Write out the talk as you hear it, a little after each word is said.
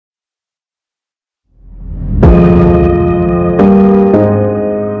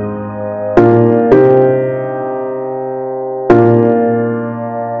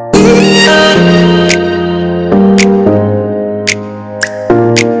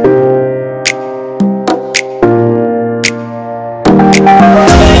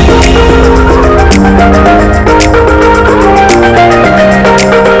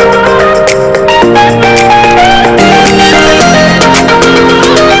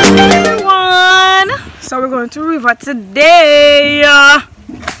for today.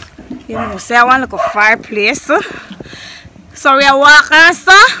 You know, say I want to look a fireplace. So we are walking,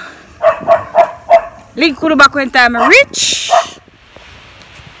 so link to the back when time I reach.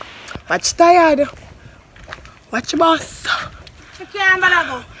 Watch tired. Watch boss. You can't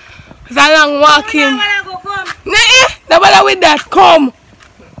go. It's a long walking. Nah, no bother with that. Come.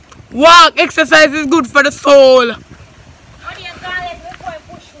 Walk. Exercise is good for the soul.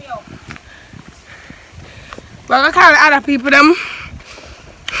 But I carry other people them.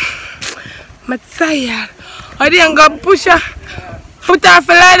 I'm tired. I didn't go push her. Put her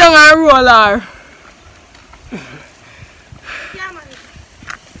for lie down and roll her.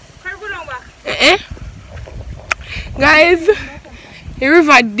 Guys, the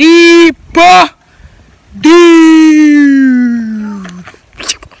river deep.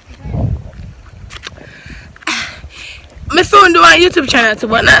 My son do a YouTube channel too,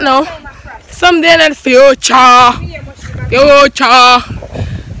 but not now. Someday in the future.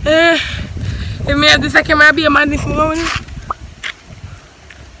 If me have this, I can be a man this morning.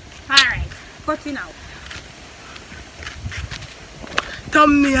 alright, cut it out.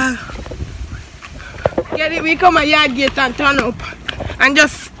 Thumbnail. Get it, we come a yard gate and turn up. And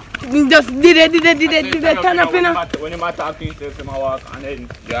just did it, turn up, you know. When you talk to yourself, you walk and then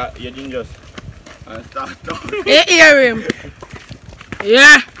you just start talking. You hear him?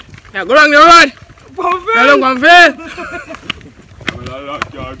 Yeah. Yeah, go along the road. Go along Bonville.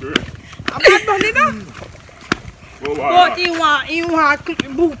 I'm not done it now. But he want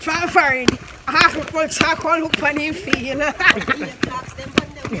boot for foreign. I have to put charcoal look on him feel.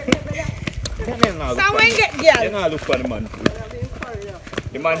 So when get girl? You know look for the man.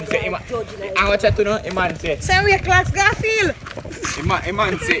 The man say, I want you to know, the man say. So where clocks got feel? The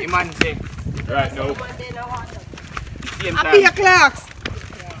man say. Right now. Same I be your time. clocks.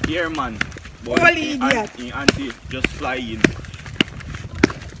 Here man. Holy idiot. He auntie just fly in.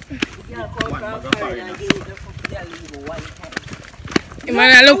 The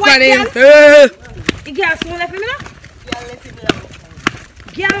man look for him. The girl soon left him now?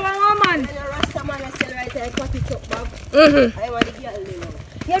 Girl want man.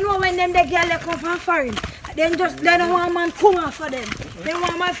 You know when them the girl they come from foreign, they don't want man come off for them. They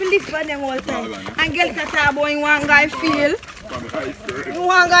want man to live for them all the time. And girl can talk about you want guy feel. You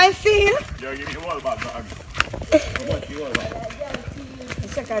want guy feel? Yeah, give me the wall back. The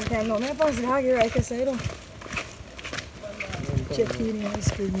second time now, I pass the huggy right here, so you don't. Check in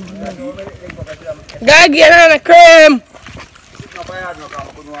ice cream. Gotta get on the cream.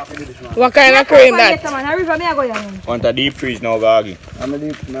 What kind of cream that? Want a deep freeze now, Gagi. I'm a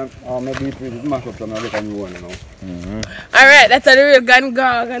deep freeze. It's mashed up, so I'm going to one now. Alright, that's a real gun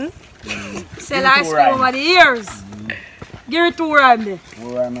gargan. Sell ice cream over the years. Give it to Randy.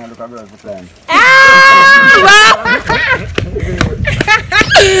 Oh, I'm going to look at girls for time.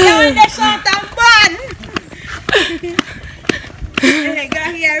 You want the short and bun? Hey,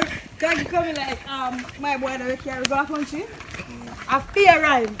 got here. Gagi coming like my boy that we carry go country. I fear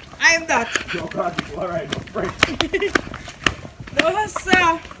rhyme. I am that. No,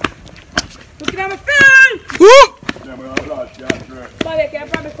 sir. Look at my film. But I can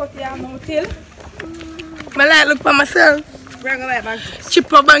probably cut your mouth till. I like look for myself. Bring away back.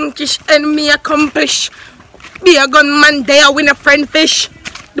 Chipper bankish enemy accomplish. Be a gunman there win a friend fish.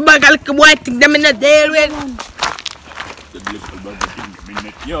 The bag of little boy think them in a deal with.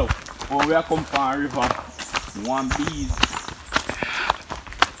 Yo, when we come from a river, one bees.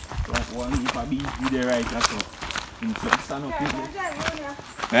 One river bees be there right that's all. Stand up in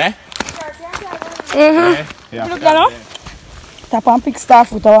there. Yeah. Look at that. Tap and pick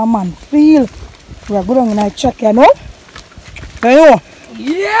stuff with our man. Feel. We are going to check, you know? You know?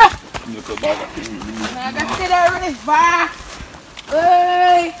 Yeah! I can see the river.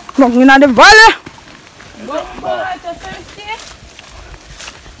 Hey! Look in the valley.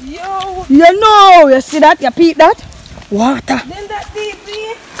 Yo! You know, you see that? You peep that? Water. Then that deep,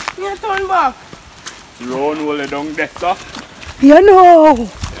 you turn back. Round all the down there, sir. You know.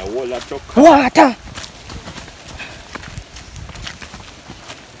 Yeah, all that truck. Water.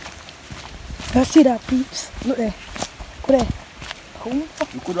 You see that, peeps? Look there. Look there.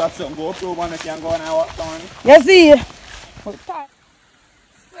 You could have something go up to one that can go and walk down. You see?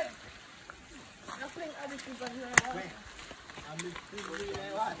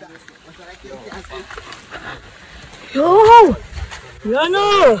 Yo! You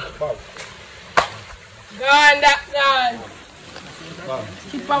know! Gone that gone.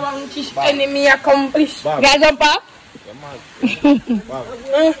 Keep a bankish enemy accomplish. Guys jump up.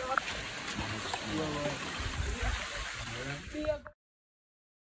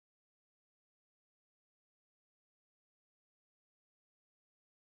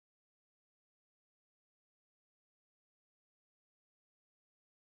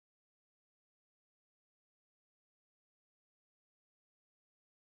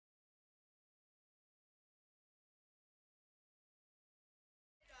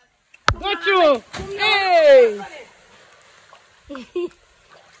 Go through. Hey.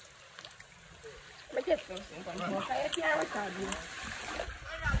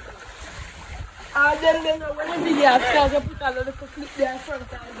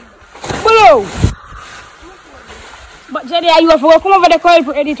 Below. But Jenny, are you have to come over the coil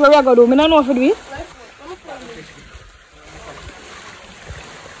for edit where you go do? I don't know if you do it.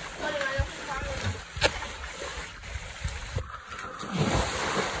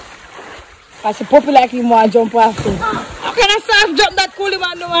 Because the puppy like him want to jump after. How can I soft jump that coolie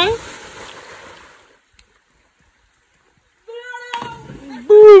man do, man?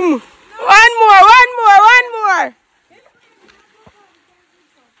 Boom! One more!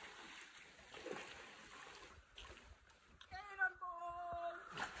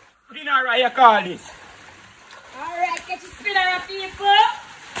 Spinner, you call this? Alright, get your spinner, people.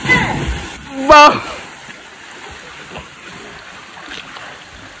 Wow!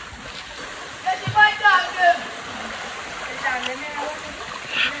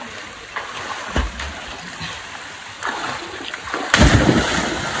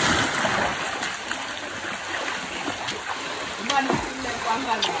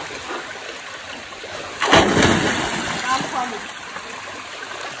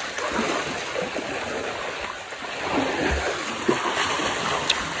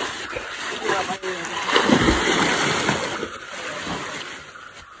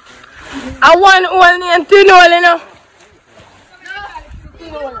 I want only and two no, you know.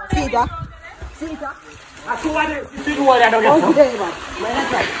 See that? I see what it is. You don't get Okay, man.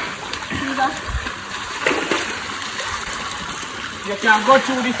 See that? You can go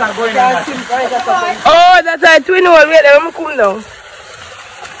through this and go in that. Oh, that's a twin hole. Wait, let me cool down.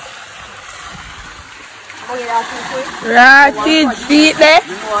 Right, see it there?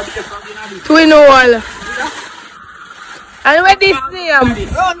 Twin hole. And where this name?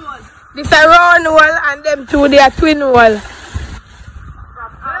 Round one. This is a round hole and them two they are twin hole.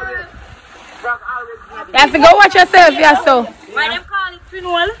 You have to go watch yourself, yeah, so. Why them call it twin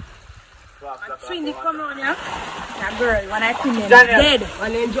hole? A twin they come on, yeah? That girl, when I twin them, dead.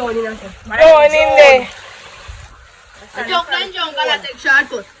 When they join in there. Join in there. I jump and jump and I take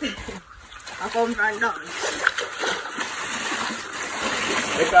shortcut. I come from down.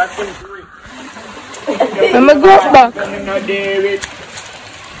 I'm going to go back.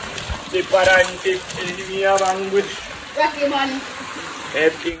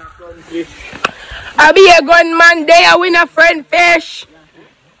 Everything accomplished. I be a gunman there, I win a friend fish.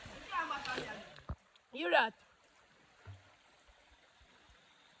 You that?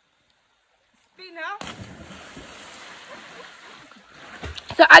 Spinner.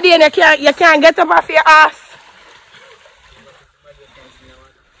 So at the end you can't get up off your ass.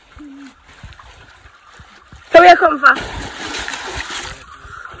 So where you come from?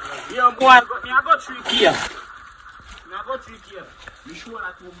 Yo boy, I got 3 here. I got 3 here. You sure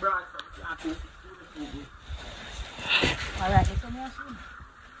that you brought some? Alright, so I'm asking.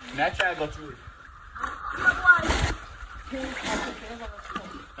 Let's try to go through it.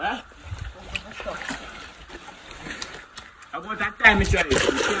 Huh? About that time, Mr. You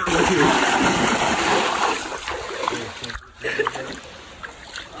can't go through it.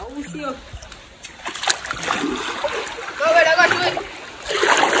 I will see you. Go ahead, I got to it.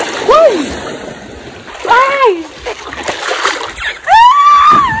 Woo! Why?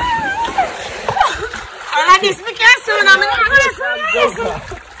 All of this we can't see now. I'm going to see.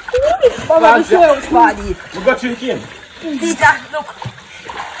 Mama, show us body. We got 3 here. See that? Look.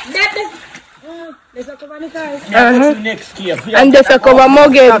 That is. Let's talk about the cars. Yeah, next here. And there's a cover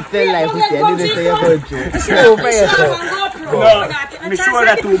mugging. Life with you. I didn't say you're going to. Show for yourself. No, be sure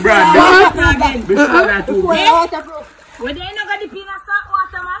that you brand. Be sure that you brand. When they not got the pin of salt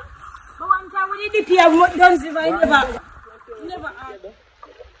water, man. But one time we did the pin of done survive never had.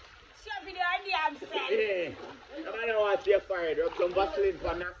 Shove it on the arm side. Hey, I don't want to see a fire. Rub some Vaseline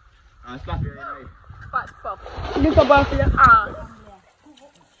for that. And slap your eye. Fat fuck. Look about your arm.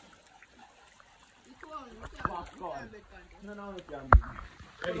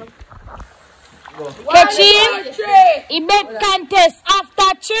 Catching a bet contest after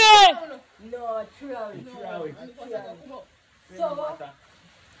 3. No, true.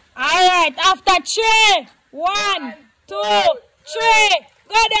 Alright, after 3. 1, 2, 3.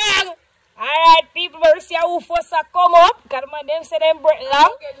 Go down. Alright, people, we'll see who first come up. Because them say them break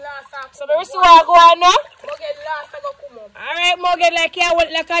long. So we'll see what go on now. Alright, Morgan like here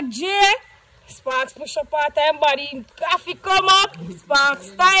like a J. Sparks push up part of him body. Coffee come up.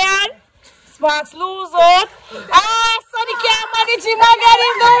 Sparks tired. Sparks lose out. Ah, so the can't manage him again.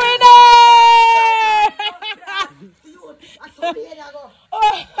 He's the winner.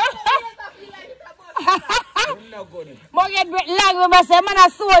 remember say man a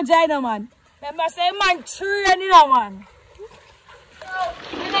soldier, you know, man. Remember say man train, you know, man.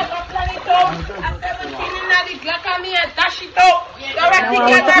 You never plan it out. At 17 in the clock and me and dash it out. So I think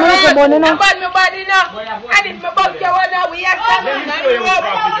I got my body now. And if my buck you wanna we have to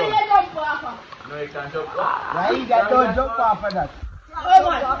No, you can't jump off. Now you got to jump off of that.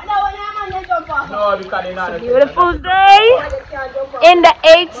 No, because you're not. Beautiful day in the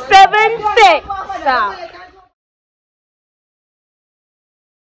 876.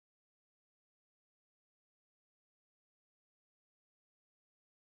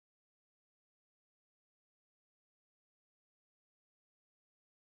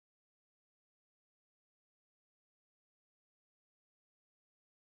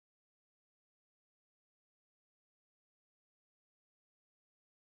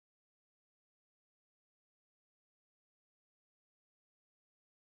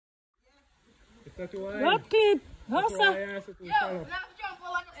 What deep? No, sir.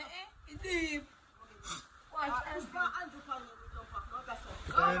 Deep.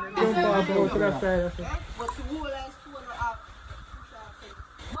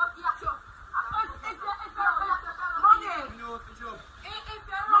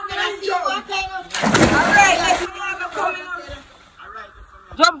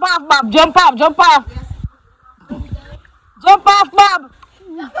 Jump off, Bob. Jump off. Jump off. Jump off, Bob.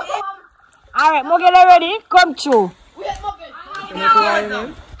 Alright, Morgan ready? Come through. Show them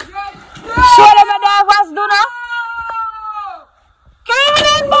a divers, do now. Come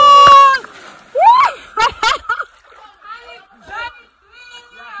on, boy!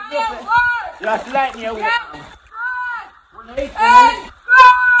 You're slightly away.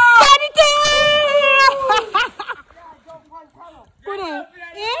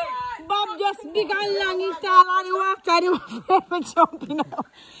 Bob just big and long, he tall and he walk and he afraid for jumping out.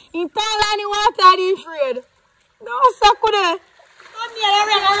 He tall and he walk and he afraid. No, so could he? Come here, I'm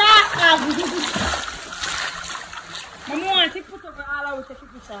going to laugh. I want to put over all out to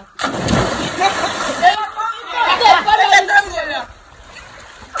keep it off.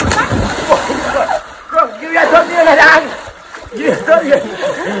 Come, give me a something like that. Give me something.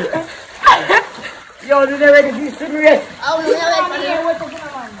 Yo, do they ready to see me?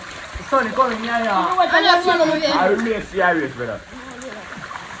 Sonny, come in here. I really serious, brother.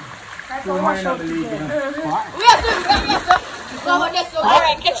 You might not believe it.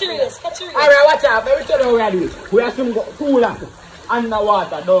 Alright, catch your race, catch your race. Alright, watch out. Let me tell you how we are doing. We have some cooler.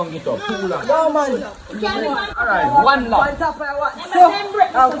 Underwater, don't get up. Cooler. No, man. Alright, one lap.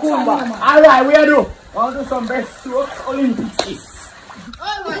 Cool, Alright, we are doing. I'll do some breaststrokes Olympics.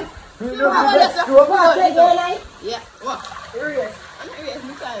 Alright. Yeah. What? Serious. I'm serious.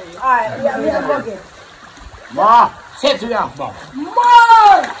 Alright, we are bucket. Ma, set to that, Bob.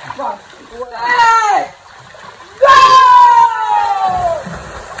 More! Hey! Go!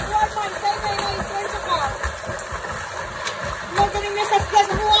 One man, say my name, say the car. Look at him, Mr.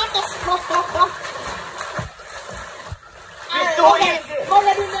 Pleasant Water. It's too easy. Come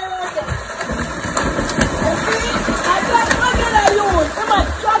on, in the road. I just want to know you. Come on,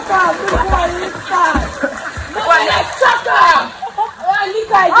 shut up before you start. What? Shut up!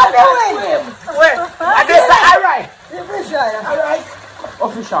 I'm doing it. Wait, alright. Alright.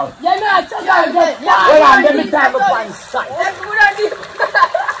 Official. Yeah, no, shut up. Well, I'm let me time up on site. Alright,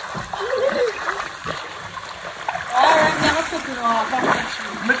 never taking off.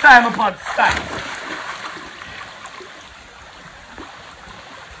 Me time up on site.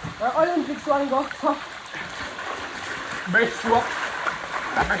 Olympics one go. Breaststroke.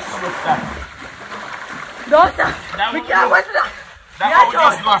 Breaststroke style. No, sir. We can't wait for that. That's how we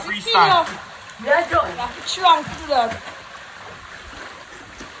just do a freestyle. Yeah, Joe. Strong to that.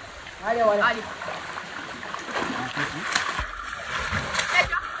 Ali.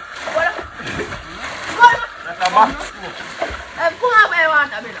 That's a back.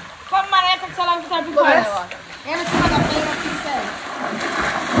 Come on, I take so long to type it out. Everything on the plane of himself.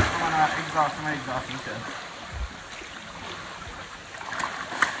 I'm gonna exhaust himself.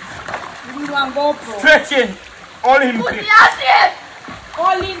 You need one GoPro. Stretching. Olympics.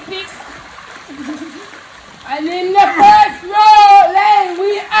 Olympics. And in the first row lane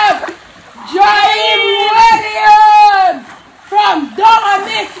we have James Williams from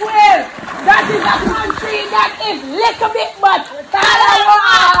Dominicville. That is a country that is little bit much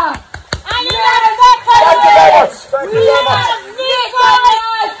Talawa. And in the second row We have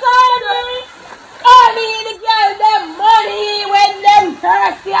Nicholas Saunders. Only the girl them money when them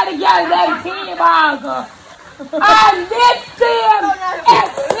thirsty and the girl them tea. And this team is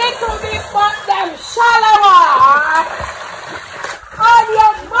little bit but them shallower. On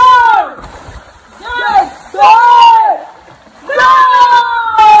your board. Yes, go! Go!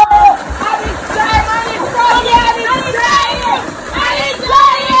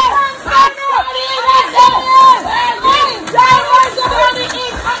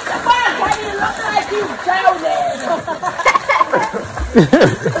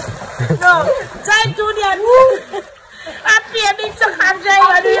 No, time to the I play a big truck and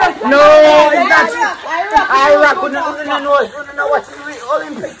drive. No, it's not. Iraq, you don't know what's the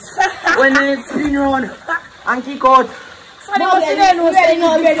Olympics. When they spin round and kick out. So they must say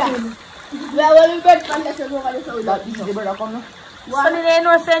no send. Where will you get from the South? That is the brother come now. So they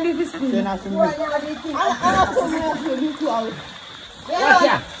no send the fishing. Then I sing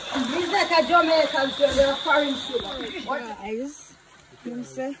It's like a Jamaican film, they're foreign film. Guys, you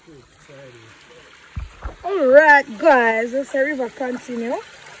say? Alright guys, let's the river continue.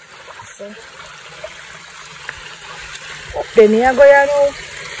 So then here go now.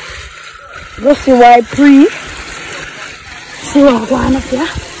 Go see why pre. See what going up here.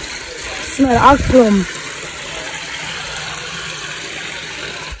 Smell our plum.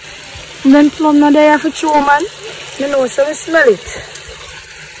 And then plum not there for chew man. You know, so we smell it.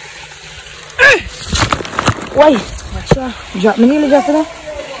 Why? Drop me nearly drop it.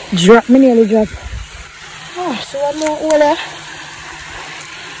 Drop me nearly drop. Oh, so one more hole there.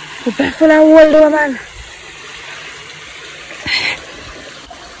 Put full of hole there, man.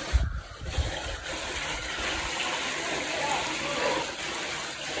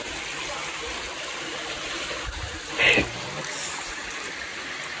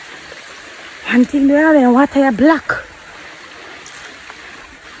 One thing there, water is black.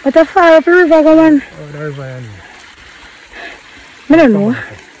 But the far up the river go, man. Oh, the river, yeah. I don't know.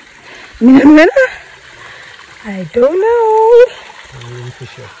 I don't know.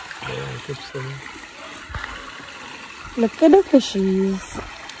 Look at the fishes.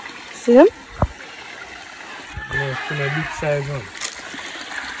 See them? Yeah, it's a big size one.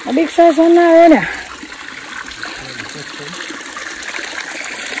 A big size one now, right?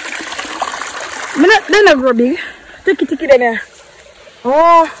 They're not grow big. Take it there.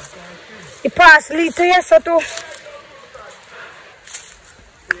 Oh, it passed little yes or two.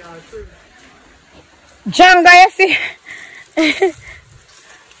 Janga, you see?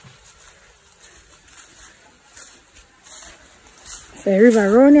 It's a river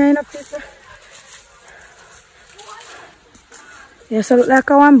around here, you know, people. Yes, it look like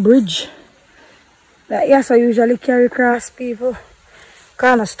one bridge. That yes, I usually carry across people.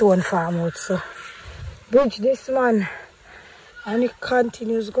 Kind of stone farm out, so. Bridge this man. And it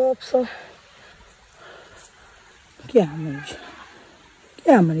continues go up, so. Can't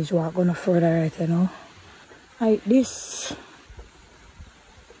manage walk on further right, you know. Like this.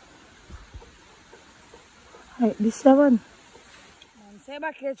 Like this one. Say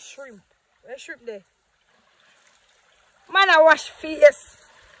back here shrimp. Where's shrimp there? Man, I wash face.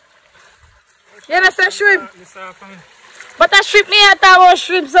 You understand shrimp? But I shrimp me at about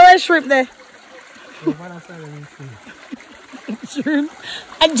shrimp, so where's shrimp there? Shrimp.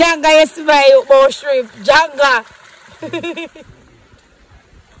 And Janga yes buy about shrimp. Janga.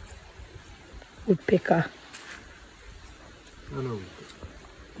 Woodpecker. No.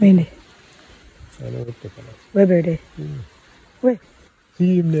 Where? I know woodpecker. Where are they? Where?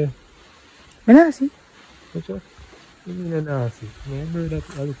 See him there. I don't see. What's that? You mean I see? Remember that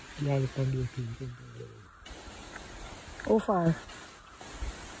I look on the thing. How far?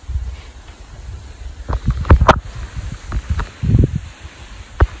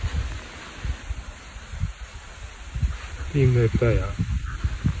 Team left there.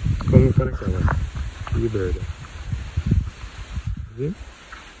 Come for the camera. You bird. See him?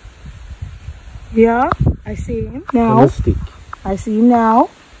 Yeah, I see him now. On a stick. I see him now.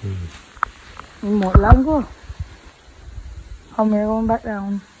 More longer. How am I going back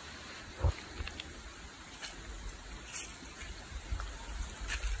down?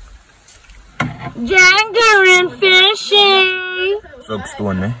 Jangering fishing. Suck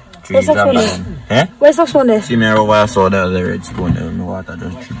stone, eh? Where's the stone? Eh? Where's the stone? See me over I saw that the red stone there in the water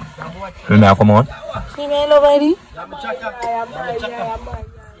just drip. You know, come on. See me already?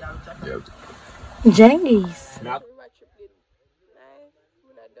 Yep. Jangies.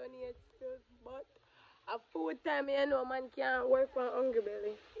 Food time, you know, man can't work for hungry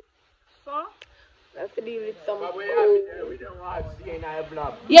belly. So, I have to deal with some food.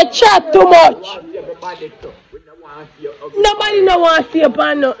 You chat too much. Nobody no want to see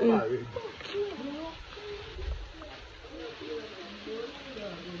upon nothing.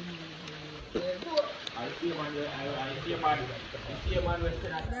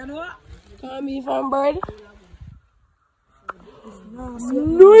 Come here from bird.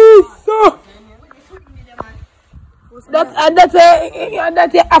 Nice. That's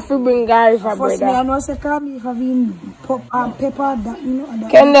a African guy for First, brother. I know say can be having pepper that you know.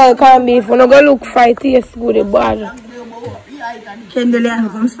 Kendall can be if you no go look for it taste good bad. Kendall and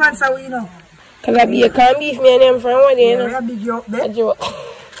come sponsor we know. Because I be a can't beef me and them from one day, you know. Yeah, big you up there. A joke.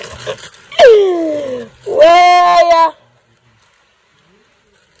 Well,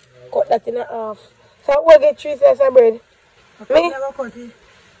 cut that in half. So we'll get 3 slices of bread. Me? Never cut it.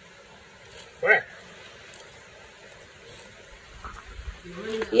 Where?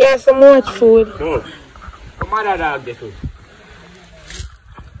 Yeah, so much food. Go. Come on, dog, get food.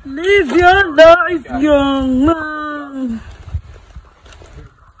 Live your life, young man.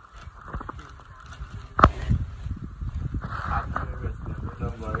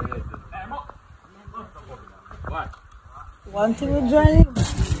 What? One thing with joining.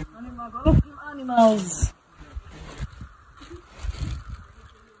 Animals.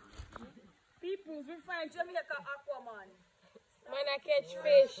 People, we find Jamaica Aquaman. Man, I catch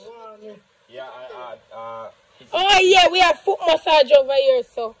fish. Yeah, Oh, yeah, we have foot massage over here,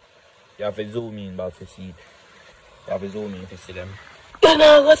 so. you have to zoom in about to see it. You have to zoom in to see them. You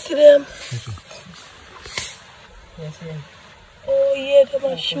know, go see them. Oh, yeah, them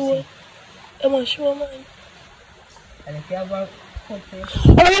are sure. Them are sure, man. And if you have a cut fish.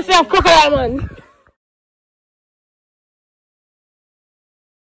 Oh, let's have crocodile, man.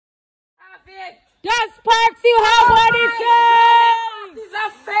 Just parts you have what it is.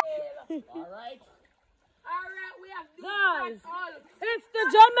 Alright. Alright, we have Guys, all. it's the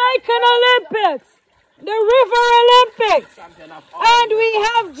Jamaican Olympics. The River Olympics. And we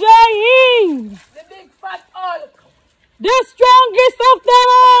have Jaheem. The big fat all. The strongest of them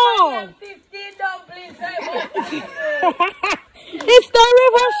all. 15 dumplings. It's the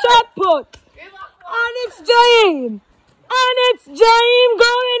river shot put. And it's Jaheem. And it's Jaheim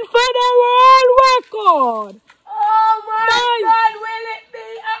going for the world record. Oh my God, will it be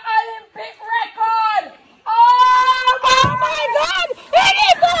an Olympic record? Oh my God, it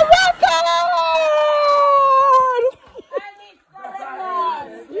is a record! And it's a record.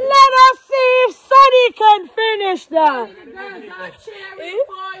 Let us see if Sonny can finish that. The girls are cheering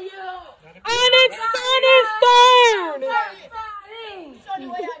for you. And it's Sonny's turn. Sonny,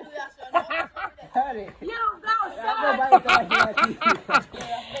 what you do that, Sonny? You go, Sonny.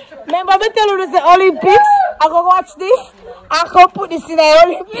 Remember me tell you the Olympics? I go watch this. I go put this in the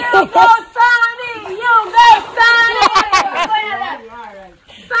Olympics. You go, Sonny. You go, Sonny.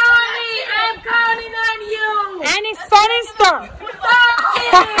 Sonny, I'm counting on you. And it's Sonny's turn.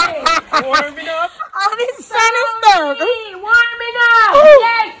 Sonny. Warming up. And it's Sonny's turn. Warming up.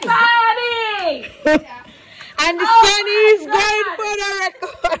 Yes, Sonny. And the Sonny is going for the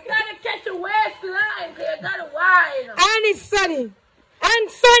record. You gotta catch a waistline, cause you gotta wine. And it's Sonny. And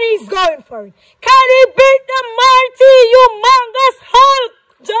Sonny's going for it. Can he beat the mighty, humongous Hulk?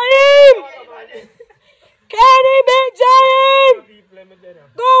 Jaheim! Can he beat Jaheim?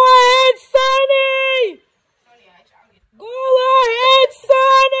 Go ahead, Sonny! Go ahead,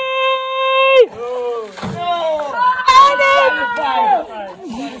 Sonny!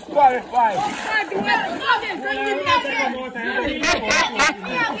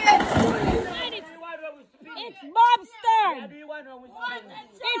 It's Bob's turn.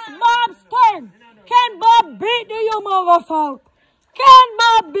 It's Bob's turn. Can Bob beat the humongous Hulk? Can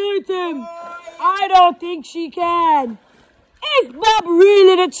Bob beat him? I don't think she can. Is Bob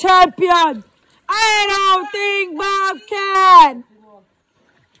really the champion? I don't think Bob can.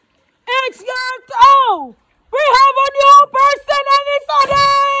 It's your turn. We have a new person and it's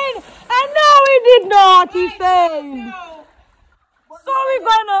Odin. And no, he did not. He failed. So we're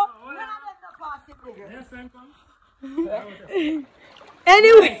gonna...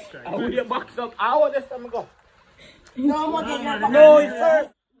 Anyway. I will you box up. I want this time to go. No, it's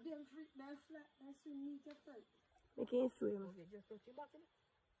first. I can't swim.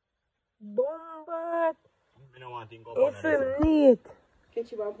 Bomba. It's a neat.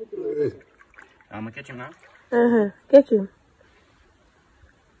 I'm gonna catch him now. Catch him.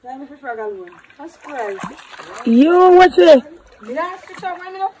 You watch it.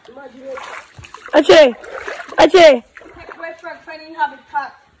 Ache. Ache.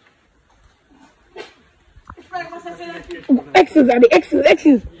 Excuse, Abby.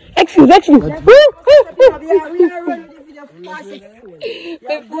 Excuse. Woo.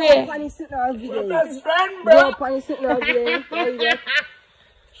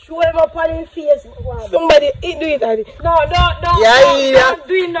 Show him up on his face. Somebody do it, Abby. No. Yeah. Don't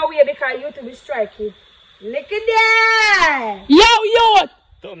do it no way because YouTube is striking. Look at that. Yo.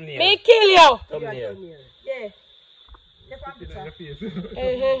 Thumbnail. Me kill you. Thumbnail. Yeah.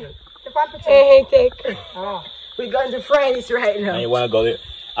 Hey, take. We're going to France right now. And you wanna go there?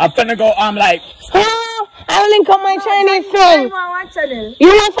 I'm finna go, I'm like, I don't link on my Chinese friend. You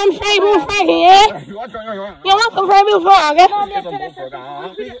want some fried beef fry, yeah? You want some fried beef fry, okay?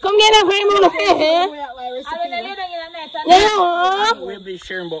 Come get a fried beef fry, yeah? Yeah. We'll be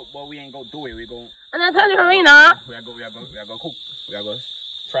sharing, but we ain't gonna do it. We gonna. And I tell you, Marina. We are gonna cook. We are gonna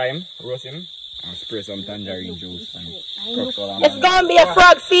fry him, roast him, and spray some tangerine juice. It's gonna be a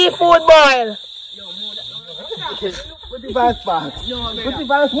frog seafood boil. Put the fast back. Put the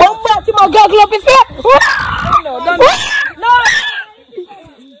fast back. Back to my goggle up his head. No.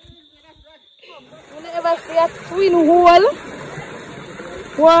 You never see a twin hole?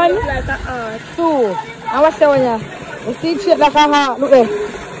 1, 2. And what's that one here? You see it shaped like a heart. Look there.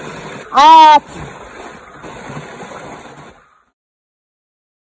 Heart.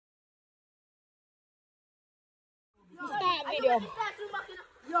 Start video.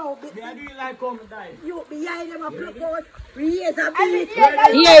 Yo, do you like come die? You behind them a plug out. Raise a beat. Yeah.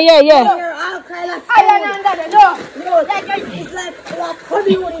 All kind of no. It's like what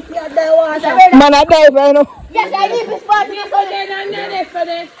community at the water. Man, I die right now. Yes, I need this part. So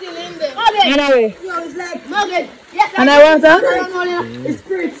they're still in there. Anyway. Yo, it's like Morgan. Yes, And I want that? the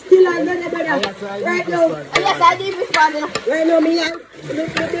spirit still under the brother. Right now. Yes, I need this part. Right now, me and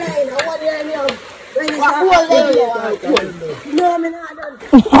look blind. I want you to know. No, me not done.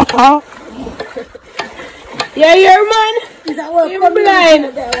 Yeah, you're man. You're blind.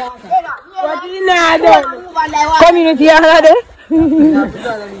 What you not done? Community, you are there?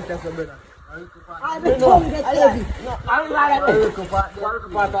 I'm a tongue get heavy.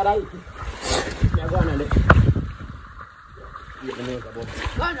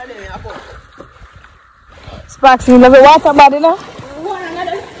 Sparks, you love the water body now?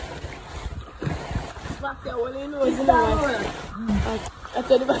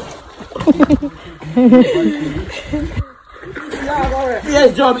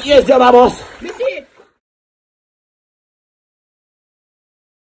 Yes, job, boss.